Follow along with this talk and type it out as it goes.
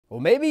Well,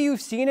 maybe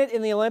you've seen it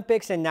in the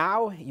Olympics, and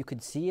now you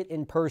could see it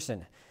in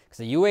person. Because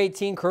the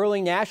U18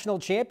 Curling National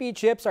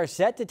Championships are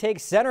set to take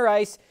center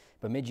ice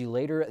Bemidji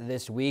later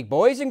this week.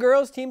 Boys and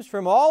girls teams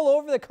from all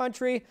over the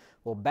country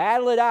will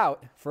battle it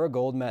out for a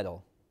gold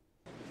medal.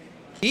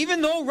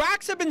 Even though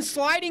rocks have been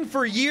sliding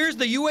for years,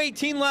 the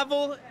U18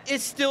 level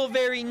is still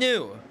very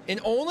new. In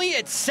only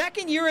its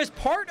second year as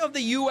part of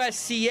the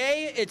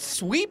USCA, it's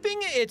sweeping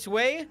its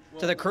way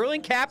to the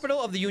curling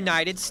capital of the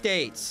United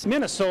States.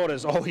 Minnesota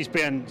has always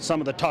been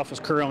some of the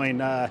toughest curling.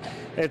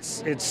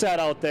 It's set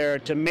out there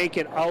to make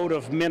it out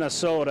of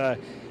Minnesota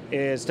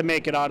is to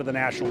make it out of the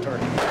national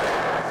tournament.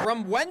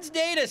 From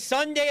Wednesday to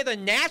Sunday, the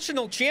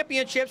national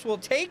championships will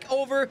take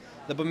over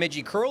the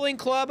Bemidji Curling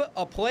Club,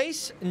 a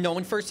place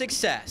known for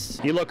success.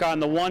 You look on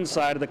the one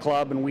side of the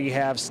club and we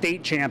have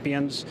state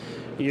champions.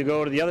 You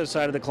go to the other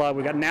side of the club,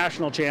 we got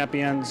national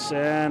champions,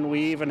 and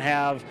we even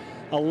have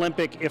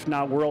Olympic, if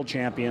not world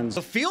champions.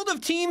 The field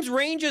of teams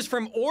ranges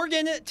from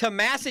Oregon to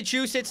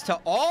Massachusetts to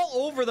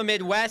all over the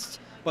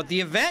Midwest. But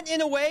the event,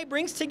 in a way,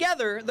 brings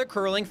together the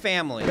curling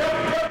family.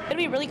 It'd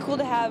be really cool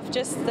to have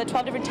just the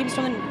 12 different teams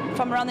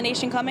from around the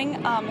nation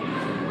coming.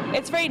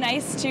 It's very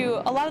nice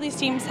to, a lot of these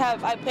teams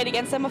I've played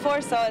against them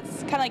before, so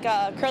it's kind of like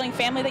a curling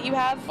family that you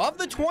have. Of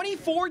the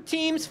 24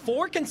 teams,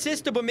 4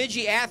 consist of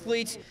Bemidji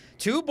athletes,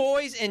 2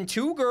 boys and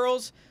 2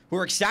 girls, who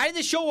are excited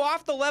to show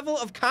off the level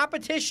of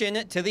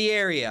competition to the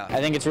area.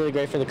 I think it's really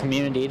great for the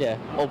community to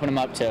open them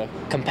up to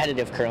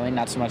competitive curling,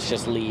 not so much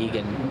just league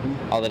and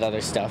all that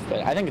other stuff, but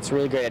I think it's a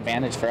really great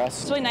advantage for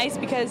us. It's really nice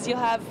because you'll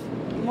have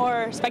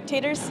more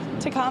spectators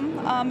to come.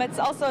 It's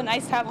also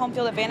nice to have home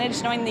field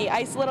advantage, knowing the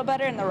ice a little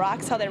better and the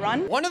rocks, how they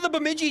run. One of the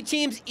Bemidji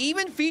teams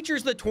even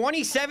features the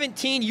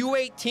 2017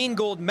 U18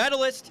 gold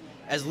medalist,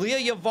 as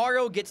Leah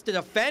Yavaro gets to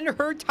defend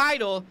her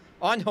title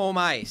on home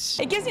ice.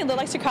 It gives me a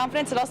little extra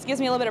confidence. It also gives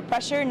me a little bit of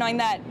pressure, knowing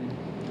that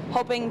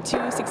hoping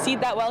to succeed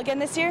that well again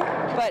this year,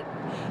 but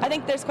I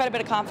think there's quite a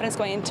bit of confidence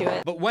going into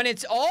it. But when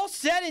it's all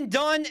said and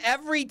done,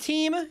 every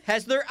team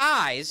has their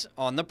eyes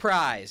on the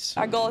prize.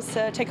 Our goal is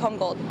to take home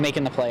gold.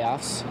 Making the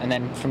playoffs, and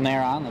then from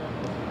there on,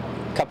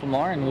 a couple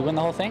more, and we win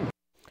the whole thing.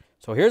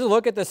 So here's a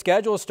look at the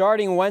schedule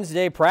starting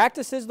Wednesday.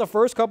 Practices the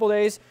first couple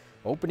days.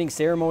 Opening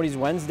ceremonies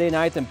Wednesday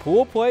night, then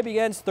pool play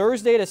begins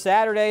Thursday to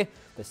Saturday.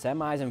 The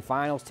semis and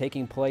finals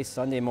taking place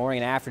Sunday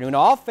morning and afternoon.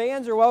 All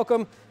fans are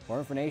welcome. More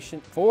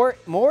information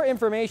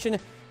can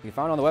be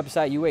found on the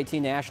website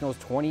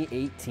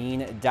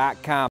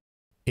U18nationals2018.com.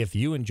 If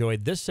you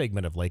enjoyed this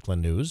segment of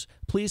Lakeland News,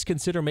 please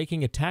consider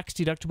making a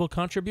tax-deductible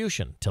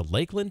contribution to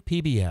Lakeland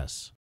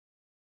PBS.